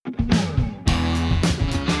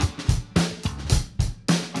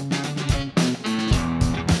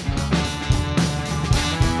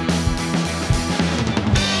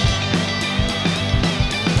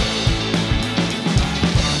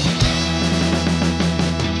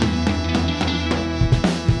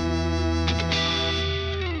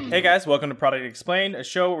Hey guys, welcome to Product Explained, a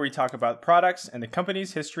show where we talk about products and the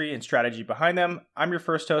company's history and strategy behind them. I'm your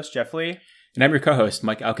first host, Jeff Lee. And I'm your co-host,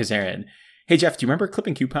 Mike Alcazaran. Hey Jeff, do you remember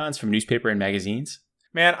clipping coupons from newspaper and magazines?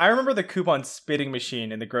 Man, I remember the coupon spitting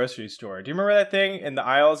machine in the grocery store. Do you remember that thing in the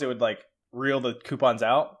aisles? It would like reel the coupons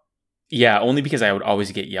out. Yeah, only because I would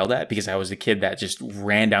always get yelled at because I was a kid that just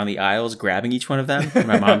ran down the aisles grabbing each one of them. And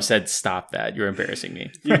my mom said, "Stop that. You're embarrassing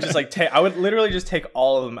me." You just like I would literally just take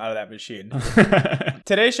all of them out of that machine.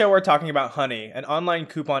 Today's show, we're talking about Honey, an online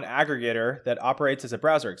coupon aggregator that operates as a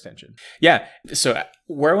browser extension. Yeah. So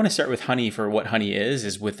where I want to start with Honey for what Honey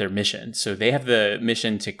is with their mission. So they have the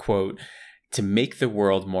mission to quote, "to make the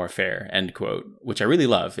world more fair," end quote, which I really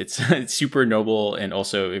love. It's super noble and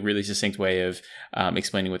also a really succinct way of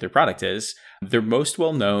explaining what their product is. They're most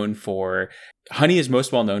well known for, Honey is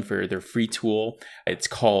most well known for their free tool. It's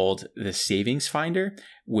called the Savings Finder,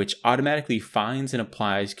 which automatically finds and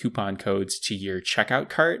applies coupon codes to your checkout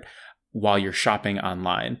cart while you're shopping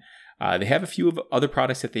online. They have a few of other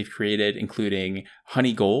products that they've created, including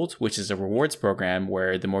Honey Gold, which is a rewards program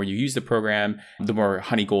where the more you use the program, the more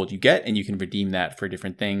Honey Gold you get, and you can redeem that for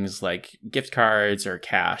different things like gift cards or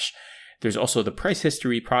cash. There's also the Price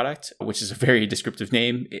History product, which is a very descriptive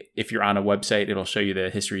name. If you're on a website, it'll show you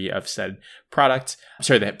the history of said product.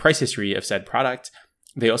 The price history of said product.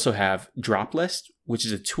 They also have Drop List, which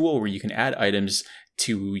is a tool where you can add items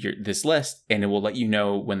to this list, and it will let you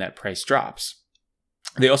know when that price drops.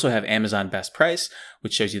 They also have Amazon Best Price,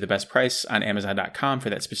 which shows you the best price on Amazon.com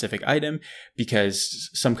for that specific item, because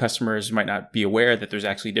some customers might not be aware that there's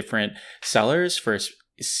actually different sellers for a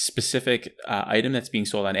specific item that's being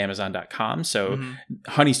sold on Amazon.com. So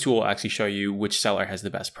Honey's tool will actually show you which seller has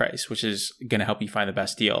the best price, which is going to help you find the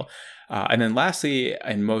best deal. And then lastly,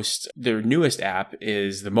 their newest app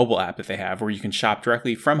is the mobile app that they have, where you can shop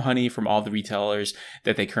directly from Honey from all the retailers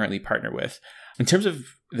that they currently partner with. In terms of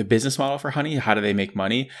the business model for Honey, how do they make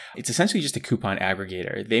money? It's essentially just a coupon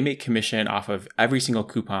aggregator. They make commission off of every single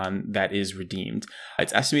coupon that is redeemed.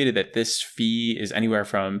 It's estimated that this fee is anywhere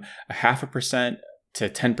from 0.5% to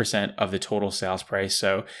 10% of the total sales price.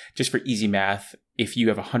 So just for easy math, if you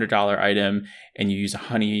have a $100 item and you use a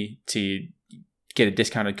Honey to get a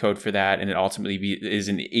discounted code for that, and it ultimately is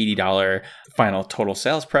an $80 final total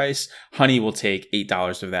sales price, Honey will take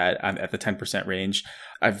 $8 of that at the 10% range.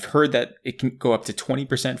 I've heard that it can go up to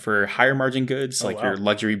 20% for higher margin goods, your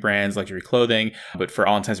luxury brands, luxury clothing. But for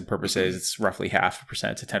all intents and purposes, it's roughly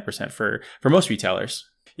 0.5% to 10% for most retailers.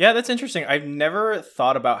 Yeah, that's interesting. I've never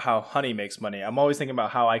thought about how Honey makes money. I'm always thinking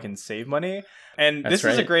about how I can save money. And this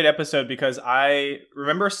is a great episode because I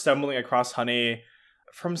remember stumbling across Honey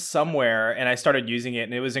from somewhere and I started using it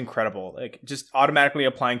and it was incredible. Like just automatically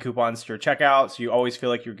applying coupons to your checkout, so you always feel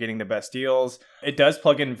like you're getting the best deals. It does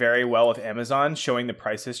plug in very well with Amazon, showing the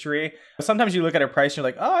price history. Sometimes you look at a price and you're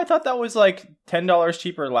like, oh, I thought that was like $10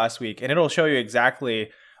 cheaper last week. And it'll show you exactly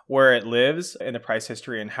where it lives in the price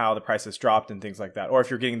history and how the price has dropped and things like that. Or if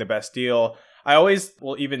you're getting the best deal. I always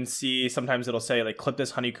will even see, sometimes it'll say like clip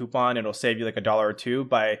this Honey coupon. It'll save you like $1 or $2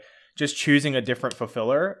 by just choosing a different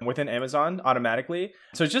fulfiller within Amazon automatically.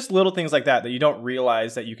 So it's just little things like that you don't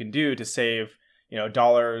realize that you can do to save,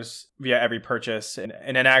 dollars via every purchase. And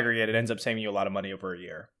in an aggregate, it ends up saving you a lot of money over a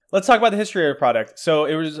year. Let's talk about the history of the product. So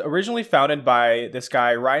it was originally founded by this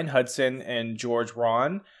guy, Ryan Hudson and George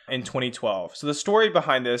Ron in 2012. So the story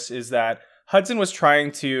behind this is that Hudson was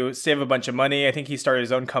trying to save a bunch of money. I think he started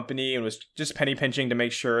his own company and was just penny pinching to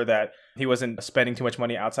make sure that he wasn't spending too much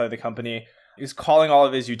money outside of the company. He was calling all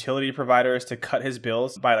of his utility providers to cut his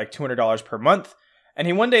bills by like $200 per month. And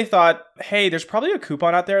he one day thought, hey, there's probably a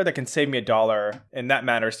coupon out there that can save me $1. And that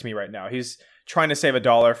matters to me right now. He's trying to save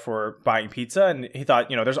 $1 for buying pizza. And he thought,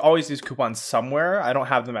 there's always these coupons somewhere. I don't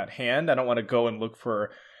have them at hand. I don't want to go and look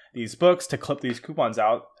for these books to clip these coupons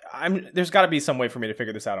out. There's got to be some way for me to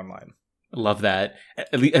figure this out online. Love that.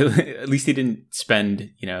 At least he didn't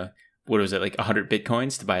spend, what was it, like 100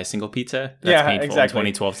 Bitcoins to buy a single pizza? That's painful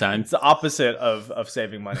exactly. 2012 time. It's the opposite of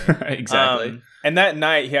saving money. Exactly. And that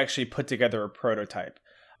night, he actually put together a prototype.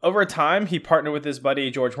 Over time, he partnered with his buddy,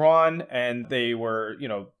 George Ron, and they were,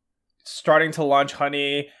 starting to launch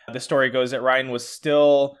Honey. The story goes that Ryan was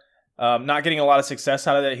still not getting a lot of success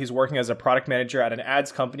out of it. He's working as a product manager at an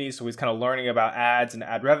ads company, so he's kind of learning about ads and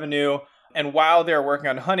ad revenue. And while they were working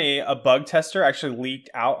on Honey, a bug tester actually leaked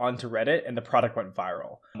out onto Reddit and the product went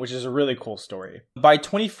viral, which is a really cool story. By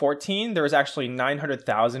 2014, there was actually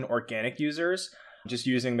 900,000 organic users just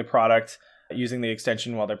using the product, using the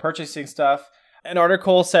extension while they're purchasing stuff. An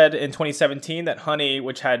article said in 2017 that Honey,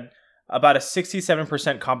 which had about a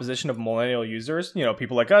 67% composition of millennial users,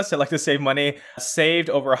 people like us that like to save money, saved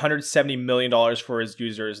over $170 million for his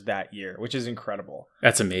users that year, which is incredible.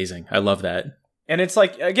 That's amazing. I love that. And it's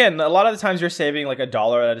like, again, a lot of the times you're saving like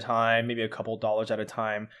 $1 at a time, maybe a couple dollars at a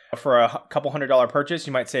time. For a couple $100 purchase,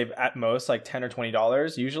 you might save at most like $10 or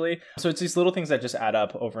 $20 usually. So it's these little things that just add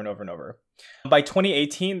up over and over and over. By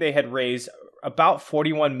 2018, they had raised about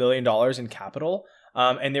 $41 million in capital.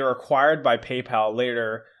 And they were acquired by PayPal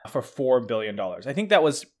later for $4 billion. I think that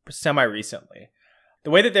was semi-recently. The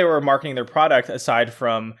way that they were marketing their product, aside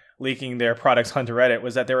from leaking their products onto Reddit,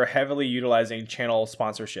 was that they were heavily utilizing channel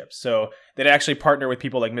sponsorships. So they'd actually partner with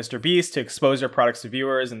people like MrBeast to expose their products to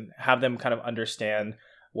viewers and have them kind of understand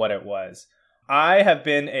what it was. I have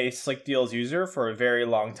been a Slick Deals user for a very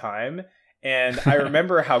long time. And I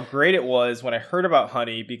remember how great it was when I heard about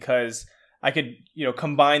Honey, because I could,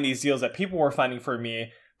 combine these deals that people were finding for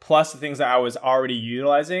me, plus the things that I was already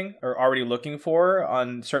utilizing or already looking for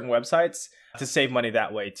on certain websites to save money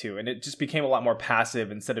that way too. And it just became a lot more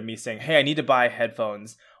passive instead of me saying, hey, I need to buy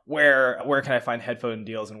headphones. Where can I find headphone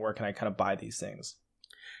deals and where can I kind of buy these things?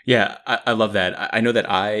 Yeah, I love that. I know that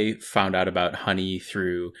I found out about Honey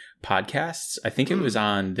through podcasts. I think it was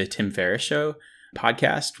on the Tim Ferriss Show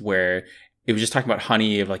podcast where it was just talking about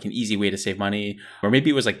Honey, of like an easy way to save money, or maybe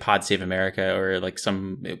it was like Pod Save America or like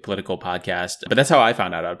some political podcast. But that's how I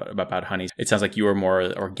found out about Honey. It sounds like you were more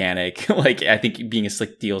organic. Like I think being a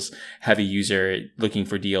Slick Deals heavy user, looking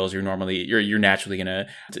for deals, you're naturally gonna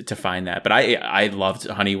to find that. But I loved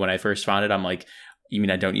Honey when I first found it. I'm like, you mean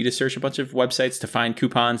I don't need to search a bunch of websites to find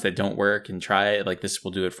coupons that don't work and try it? Like this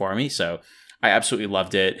will do it for me. So I absolutely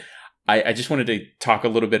loved it. I just wanted to talk a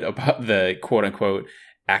little bit about the quote unquote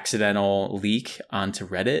accidental leak onto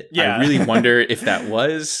Reddit. Yeah. I really wonder if that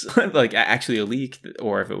was like actually a leak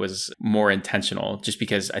or if it was more intentional, just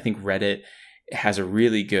because I think Reddit has a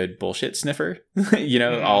really good bullshit sniffer.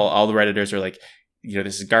 All the Redditors are like,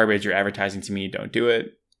 this is garbage. You're advertising to me. Don't do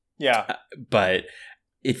it. Yeah. But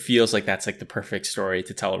it feels like that's like the perfect story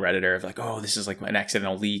to tell a Redditor of like, oh, this is like an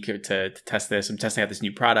accidental leak or to test this. I'm testing out this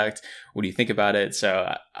new product. What do you think about it?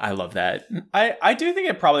 So I love that. I do think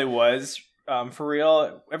it probably was for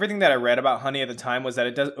real. Everything that I read about Honey at the time was that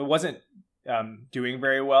it wasn't doing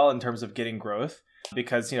very well in terms of getting growth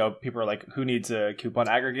because, people are like, who needs a coupon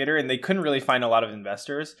aggregator? And they couldn't really find a lot of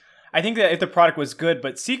investors. I think that if the product was good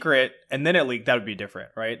but secret and then it leaked, that would be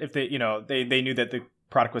different, right? If they knew that the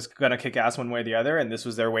product was going to kick ass one way or the other and this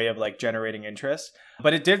was their way of like generating interest.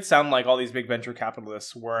 But it did sound like all these big venture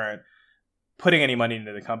capitalists weren't putting any money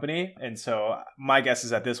into the company. And so my guess is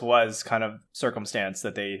that this was kind of circumstance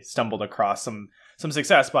that they stumbled across some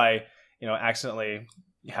success by, accidentally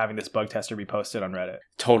having this bug tester be posted on Reddit.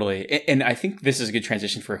 Totally. And I think this is a good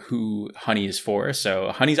transition for who Honey is for.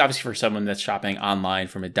 So Honey's obviously for someone that's shopping online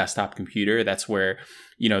from a desktop computer. That's where,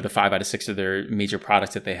 the 5 out of 6 of their major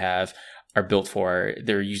products that they have are built for.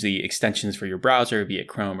 They're usually extensions for your browser, be it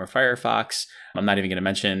Chrome or Firefox. I'm not even going to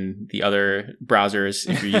mention the other browsers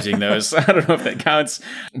if you're using those. I don't know if that counts,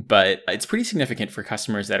 but it's pretty significant for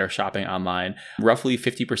customers that are shopping online. Roughly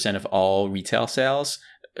 50% of all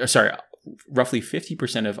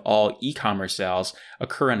e-commerce sales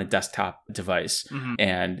occur on a desktop device. Mm-hmm.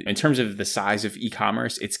 And in terms of the size of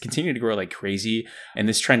e-commerce, it's continuing to grow like crazy. And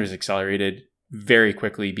this trend was accelerated very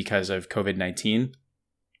quickly because of COVID-19.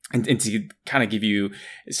 And to kind of give you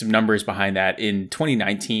some numbers behind that, in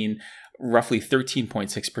 2019, roughly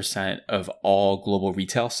 13.6% of all global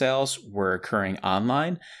retail sales were occurring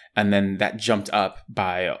online. And then that jumped up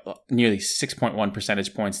by nearly 6.1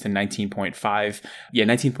 percentage points to 19.5. Yeah,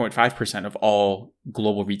 19.5% of all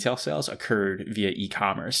global retail sales occurred via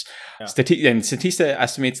e-commerce. Yeah. And Statista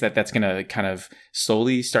estimates that that's going to kind of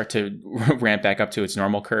slowly start to ramp back up to its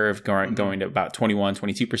normal curve, going to about 21,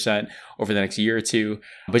 22% over the next year or two.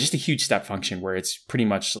 But just a huge step function where it's pretty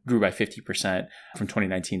much grew by 50% from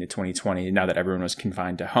 2019 to 2020, now that everyone was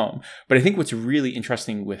confined to home. But I think what's really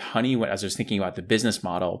interesting with Honey, as I was thinking about the business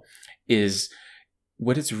model, is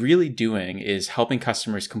what it's really doing is helping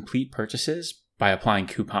customers complete purchases by applying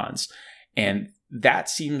coupons. And that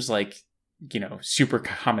seems like, super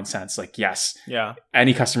common sense. Like, yes, yeah,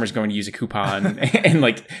 any customer is going to use a coupon and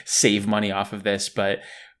like save money off of this. But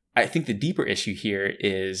I think the deeper issue here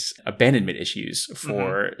is abandonment issues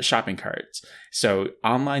for shopping carts. So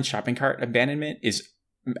online shopping cart abandonment is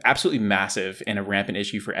absolutely massive and a rampant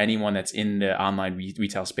issue for anyone that's in the online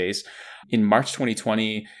retail space. In March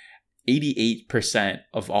 2020, 88%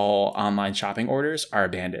 of all online shopping orders are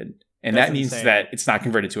abandoned. And that means that it's not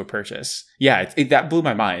converted to a purchase. Yeah, that blew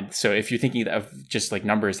my mind. So if you're thinking of just like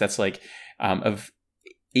numbers, that's like of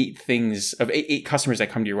 8 customers that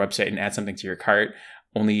come to your website and add something to your cart,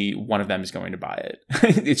 only one of them is going to buy it.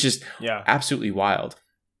 It's just absolutely wild.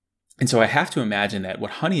 And so I have to imagine that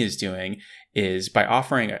what Honey is doing is by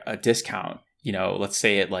offering a discount, let's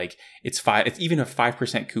say it's even a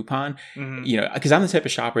 5% coupon, because I'm the type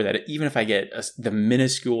of shopper that even if I get the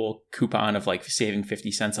minuscule coupon of like saving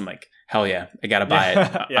 50 cents, I'm like, hell yeah, I got to buy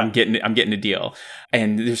it. I'm getting a deal.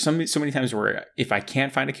 And there's so many times where if I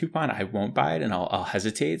can't find a coupon, I won't buy it and I'll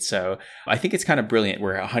hesitate. So I think it's kind of brilliant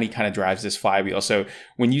where Honey kind of drives this flywheel. So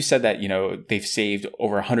when you said that, they've saved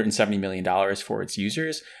over $170 million for its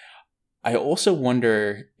users, I also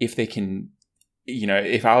wonder if they can,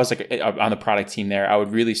 if I was like on the product team there, I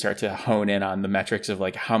would really start to hone in on the metrics of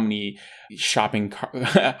like how many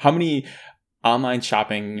online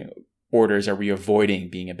shopping orders are we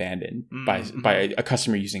avoiding being abandoned by a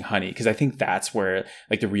customer using Honey? Because I think that's where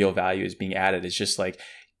like the real value is being added. Is just like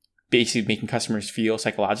basically making customers feel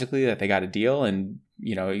psychologically that they got a deal and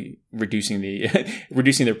reducing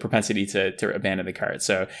their propensity to abandon the cart.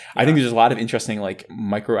 So I think there's a lot of interesting like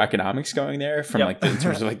microeconomics going there from like in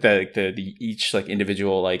terms of like the each like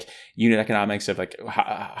individual like unit economics of like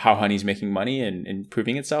how Honey's making money and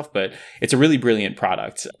improving itself. But it's a really brilliant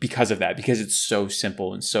product because of that, because it's so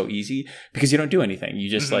simple and so easy, because you don't do anything. You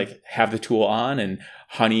just like have the tool on, and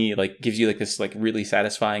Honey like gives you like this like really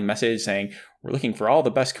satisfying message saying, we're looking for all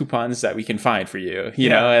the best coupons that we can find for you,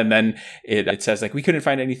 know, and then it says like, we couldn't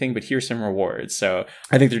find anything, but here's some rewards. So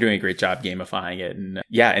I think they're doing a great job gamifying it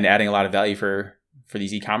and adding a lot of value for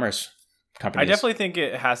these e-commerce companies. I definitely think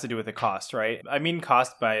it has to do with the cost, right? I mean,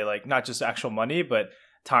 cost by like not just actual money, but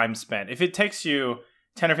time spent. If it takes you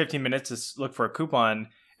 10 or 15 minutes to look for a coupon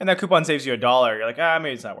and that coupon saves you $1, you're like,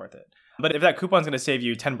 maybe it's not worth it. But if that coupon's going to save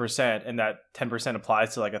you 10% and that 10%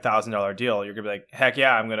 applies to like $1,000 deal, you're going to be like, heck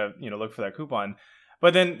yeah, I'm going to, look for that coupon.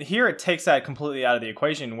 But then here it takes that completely out of the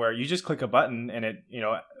equation where you just click a button and it,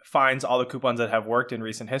 finds all the coupons that have worked in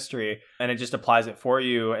recent history and it just applies it for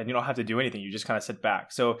you and you don't have to do anything. You just kind of sit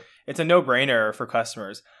back. So it's a no-brainer for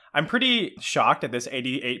customers. I'm pretty shocked at this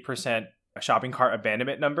 88% shopping cart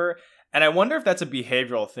abandonment number. And I wonder if that's a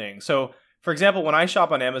behavioral thing. So for example, when I shop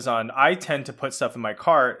on Amazon, I tend to put stuff in my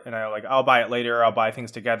cart and I'll buy it later, I'll buy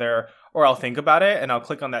things together, or I'll think about it and I'll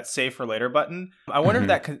click on that save for later button. I wonder if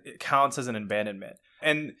that counts as an abandonment.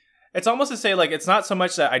 And it's almost to say like, it's not so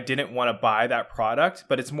much that I didn't want to buy that product,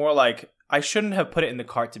 but it's more like I shouldn't have put it in the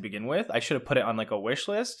cart to begin with. I should have put it on like a wish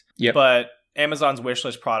list. Yep. But Amazon's wish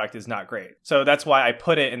list product is not great. So that's why I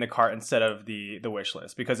put it in the cart instead of the wish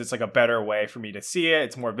list, because it's like a better way for me to see it.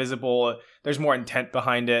 It's more visible. There's more intent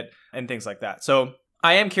behind it and things like that. So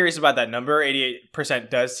I am curious about that number. 88%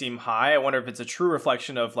 does seem high. I wonder if it's a true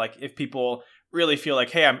reflection of like if people really feel like,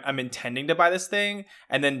 hey, I'm intending to buy this thing,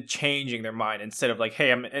 and then changing their mind instead of like,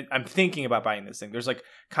 hey, I'm thinking about buying this thing. There's like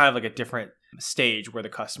kind of like a different stage where the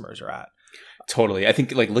customers are at. Totally. I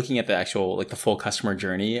think like looking at the actual like the full customer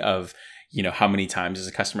journey of how many times does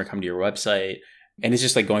a customer come to your website? And it's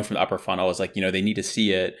just like going from the upper funnel is like, they need to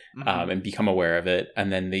see it and become aware of it.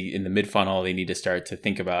 And then in the mid funnel, they need to start to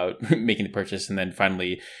think about making the purchase and then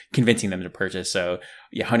finally convincing them to purchase. So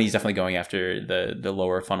yeah, Honey's definitely going after the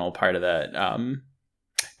lower funnel part of that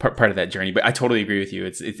part of that journey. But I totally agree with you.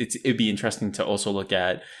 It'd be interesting to also look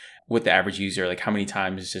at with the average user, like how many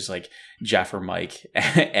times does like Jeff or Mike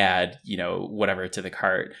add, whatever to the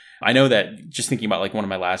cart. I know that just thinking about like one of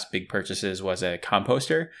my last big purchases was a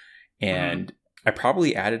composter, and I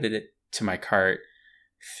probably added it to my cart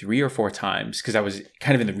 3 or 4 times because I was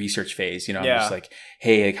kind of in the research phase, I'm just like,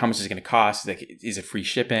 hey, like how much is it going to cost? Like, is it free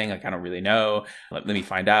shipping? Like, I don't really know. Let me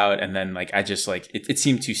find out. And then like, I just like, it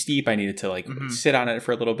seemed too steep. I needed to like sit on it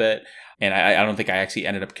for a little bit. And I don't think I actually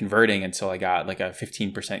ended up converting until I got like a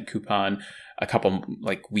 15% coupon a couple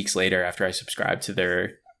like weeks later after I subscribed to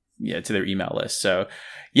their email list. So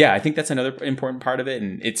yeah, I think that's another important part of it.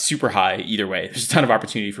 And it's super high either way. There's a ton of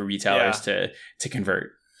opportunity for retailers to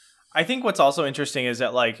convert. I think what's also interesting is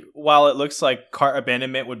that like, while it looks like cart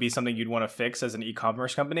abandonment would be something you'd want to fix as an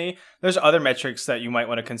e-commerce company, there's other metrics that you might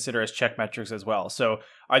want to consider as check metrics as well. So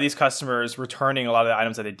are these customers returning a lot of the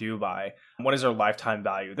items that they do buy? What is their lifetime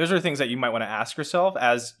value? Those are things that you might want to ask yourself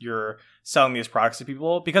as you're selling these products to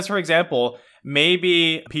people. Because for example,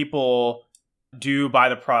 maybe people do buy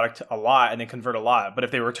the product a lot and they convert a lot, but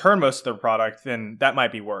if they return most of their product, then that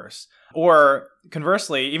might be worse. Or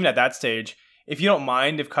conversely, even at that stage, if you don't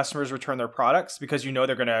mind if customers return their products because you know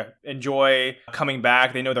they're going to enjoy coming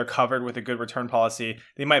back, they know they're covered with a good return policy,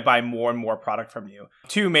 they might buy more and more product from you.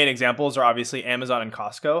 Two main examples are obviously Amazon and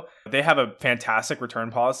Costco. They have a fantastic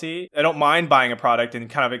return policy. I don't mind buying a product and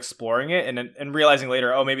kind of exploring it and realizing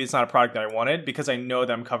later, oh, maybe it's not a product that I wanted because I know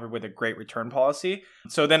that I'm covered with a great return policy.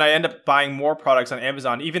 So then I end up buying more products on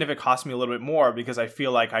Amazon, even if it costs me a little bit more because I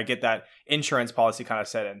feel like I get that insurance policy kind of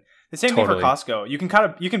set in. The same thing for Costco.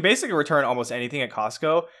 You can basically return almost anything at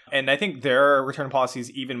Costco. And I think their return policy is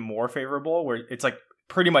even more favorable where it's like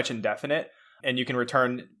pretty much indefinite and you can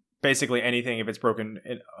return basically anything if it's broken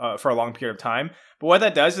for a long period of time. But what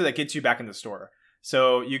that does is it gets you back in the store.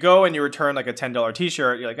 So you go and you return like a $10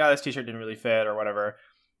 t-shirt. You're like, oh, this t-shirt didn't really fit or whatever.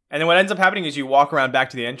 And then what ends up happening is you walk around back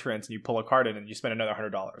to the entrance and you pull a card in and you spend another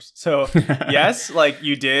 $100. So yes, like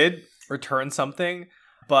you did return something,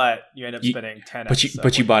 but you end up spending 10.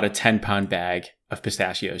 But you bought a 10-pound bag of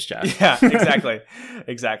pistachios, Jeff. Yeah,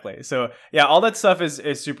 exactly. So yeah, all that stuff is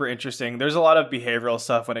super interesting. There's a lot of behavioral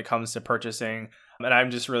stuff when it comes to purchasing. And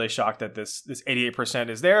I'm just really shocked that this 88%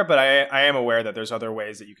 is there. But I am aware that there's other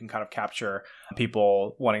ways that you can kind of capture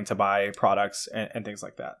people wanting to buy products and things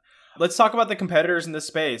like that. Let's talk about the competitors in this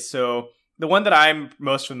space. So the one that I'm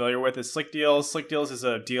most familiar with is Slick Deals. Slick Deals is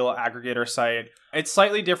a deal aggregator site. It's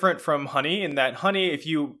slightly different from Honey in that Honey, if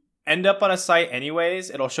you end up on a site anyways,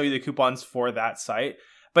 it'll show you the coupons for that site.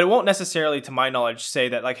 But it won't necessarily, to my knowledge, say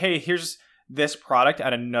that like, hey, here's this product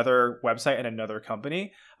at another website and another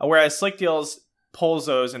company. Whereas Slick Deals pulls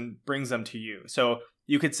those and brings them to you. So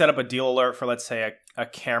you could set up a deal alert for, let's say, a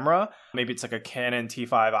camera. Maybe it's like a Canon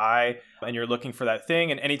T5i and you're looking for that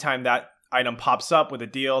thing. And anytime that item pops up with a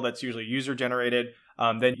deal that's usually user generated,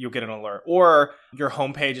 then you'll get an alert. Or your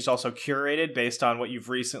homepage is also curated based on what you've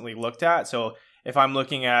recently looked at. So if I'm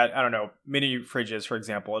looking at, I don't know, mini fridges, for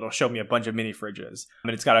example, it'll show me a bunch of mini fridges.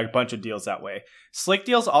 And it's got a bunch of deals that way. Slick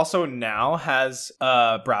Deals also now has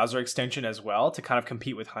a browser extension as well to kind of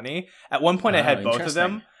compete with Honey. At one point, I had both of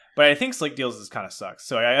them. But I think Slick Deals is kind of sucks.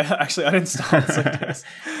 So I actually uninstalled Slick Deals.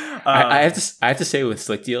 I have to say with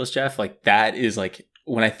Slick Deals, Jeff, like that is like,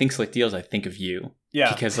 when I think Slick Deals, I think of you.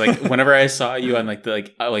 Yeah. Because like whenever I saw you on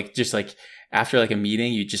like just like after like a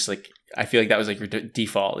meeting, you just like, I feel like that was like your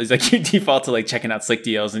default. Is like your default to like checking out Slick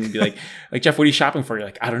Deals and you'd be like Jeff, what are you shopping for? You're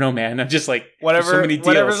like, I don't know, man. I'm just like whatever. So many deals.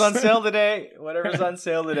 Whatever's on sale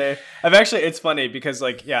today. I've actually, it's funny because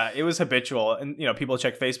like, yeah, it was habitual. And you know, people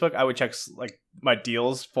check Facebook. I would check like my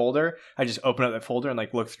deals folder. I just open up that folder and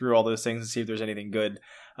like look through all those things and see if there's anything good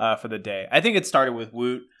for the day. I think it started with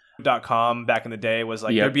Woot.com back in the day. Was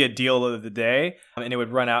like there'd be a deal of the day and it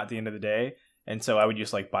would run out at the end of the day. And so I would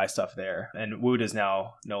just like buy stuff there. And Woot is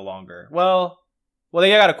now no longer. Well,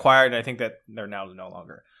 they got acquired, and I think that they're now no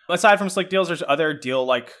longer. Aside from Slick Deals, there's other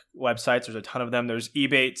deal-like websites. There's a ton of them. There's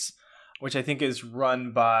Ebates, which I think is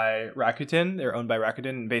run by Rakuten. They're owned by Rakuten.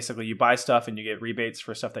 And basically, you buy stuff and you get rebates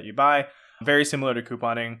for stuff that you buy. Very similar to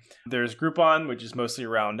couponing. There's Groupon, which is mostly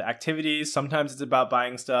around activities. Sometimes it's about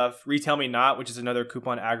buying stuff. Retail Me Not, which is another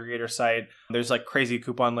coupon aggregator site. There's like Crazy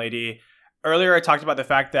Coupon Lady. Earlier, I talked about the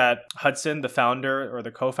fact that Hudson, the founder or the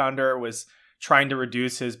co-founder, was trying to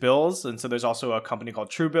reduce his bills. And so there's also a company called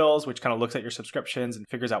True Bills, which kind of looks at your subscriptions and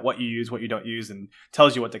figures out what you use, what you don't use, and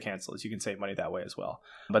tells you what to cancel. So you can save money that way as well.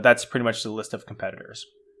 But that's pretty much the list of competitors.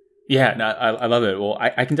 Yeah, no, I love it. Well,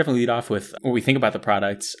 I can definitely lead off with what we think about the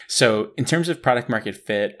products. So in terms of product market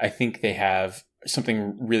fit, I think they have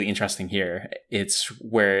something really interesting here. It's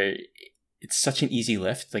where it's such an easy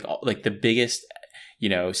lift. Like the biggest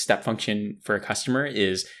step function for a customer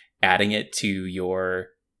is adding it to your,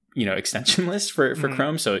 extension list for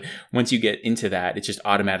Chrome. So once you get into that, it's just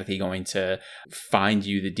automatically going to find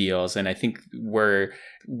you the deals. And I think where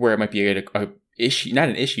it might be a issue, not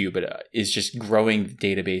an issue, but is just growing the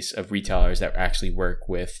database of retailers that actually work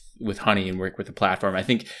with Honey and work with the platform. I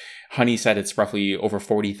think Honey said it's roughly over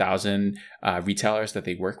 40,000 retailers that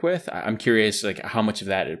they work with. I'm curious, like how much of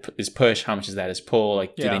that is push, how much of that is pull?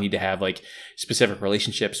 Like, do they need to have like specific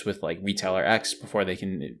relationships with like retailer X before they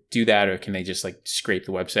can do that, or can they just like scrape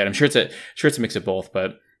the website? I'm sure it's a mix of both,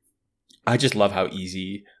 but I just love how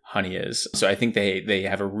easy Honey is. So I think they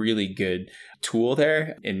have a really good tool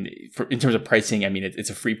there. And in terms of pricing, I mean, it's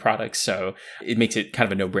a free product, so it makes it kind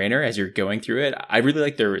of a no-brainer as you're going through it. I really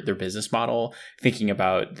like their business model, thinking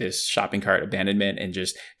about this shopping cart abandonment and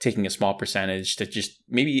just taking a small percentage to just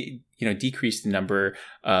maybe, decrease the number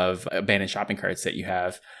of abandoned shopping carts that you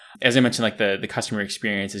have. As I mentioned, like the customer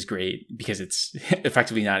experience is great because it's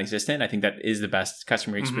effectively non-existent. I think that is the best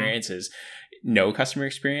customer experience is no customer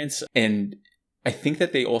experience. And I think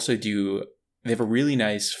that they also they have a really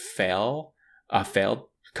nice failed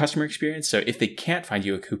customer experience. So if they can't find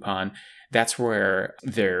you a coupon, that's where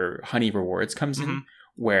their Honey Rewards comes in,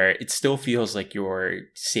 where it still feels like you're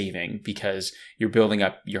saving because you're building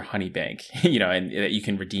up your honey bank, and that you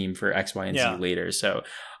can redeem for X, Y, and Z later. So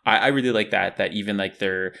I really like that even like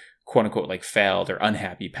their quote unquote like failed or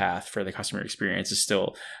unhappy path for the customer experience is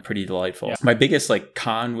still pretty delightful. Yeah. My biggest like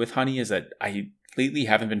con with Honey is that I lately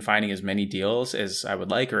haven't been finding as many deals as I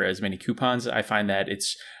would like or as many coupons. I find that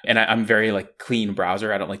I'm very like clean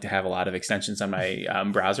browser. I don't like to have a lot of extensions on my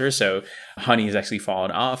browser. So Honey has actually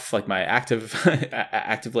fallen off like my active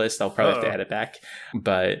list. I'll probably have to add it back.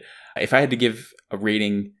 But if I had to give a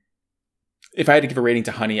rating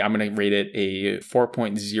to Honey, I'm going to rate it a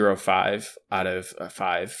 4.05 out of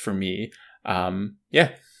 5 for me. Yeah,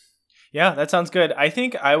 that sounds good. I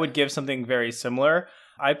think I would give something very similar.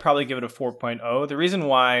 I'd probably give it a 4.0. The reason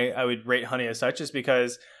why I would rate Honey as such is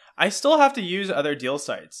because I still have to use other deal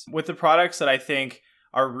sites. With the products that I think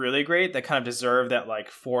are really great, that kind of deserve that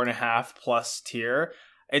like 4.5 plus tier,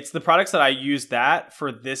 it's the products that I use that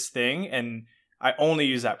for this thing, and I only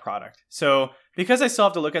use that product. So because I still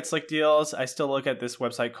have to look at Slick Deals, I still look at this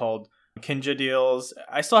website called Kinja Deals.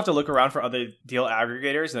 I still have to look around for other deal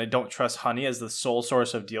aggregators, and I don't trust Honey as the sole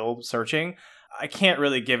source of deal searching. I can't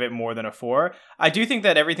really give it more than a 4. I do think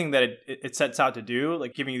that everything that it sets out to do,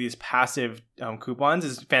 like giving you these passive coupons,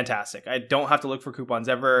 is fantastic. I don't have to look for coupons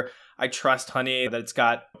ever. I trust Honey that it's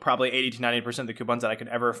got probably 80 to 90% of the coupons that I could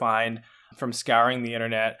ever find from scouring the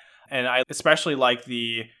internet. And I especially like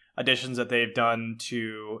the additions that they've done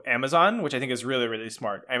to Amazon, which I think is really, really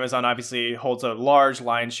smart. Amazon obviously holds a large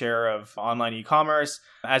lion's share of online e-commerce.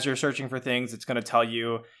 As you're searching for things, it's going to tell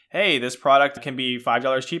you, hey, this product can be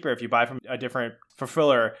 $5 cheaper if you buy from a different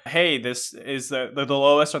fulfiller. Hey, this is the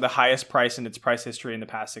lowest or the highest price in its price history in the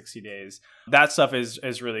past 60 days. That stuff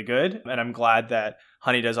is really good. And I'm glad that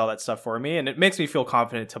Honey does all that stuff for me. And it makes me feel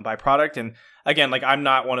confident to buy product. And again, like I'm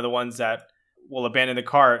not one of the ones that will abandon the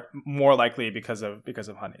cart, more likely because of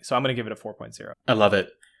Honey. So I'm going to give it a 4.0. I love it.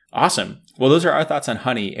 Awesome. Well, those are our thoughts on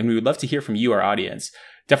Honey, and we would love to hear from you, our audience.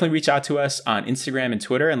 Definitely reach out to us on Instagram and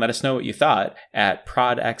Twitter and let us know what you thought at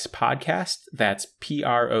ProdX Podcast. That's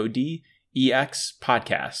PRODEX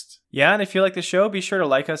Podcast. Yeah, and if you like the show, be sure to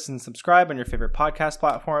like us and subscribe on your favorite podcast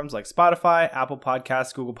platforms like Spotify, Apple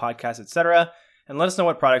Podcasts, Google Podcasts, etc. And let us know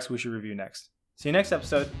what products we should review next. See you next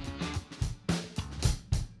episode.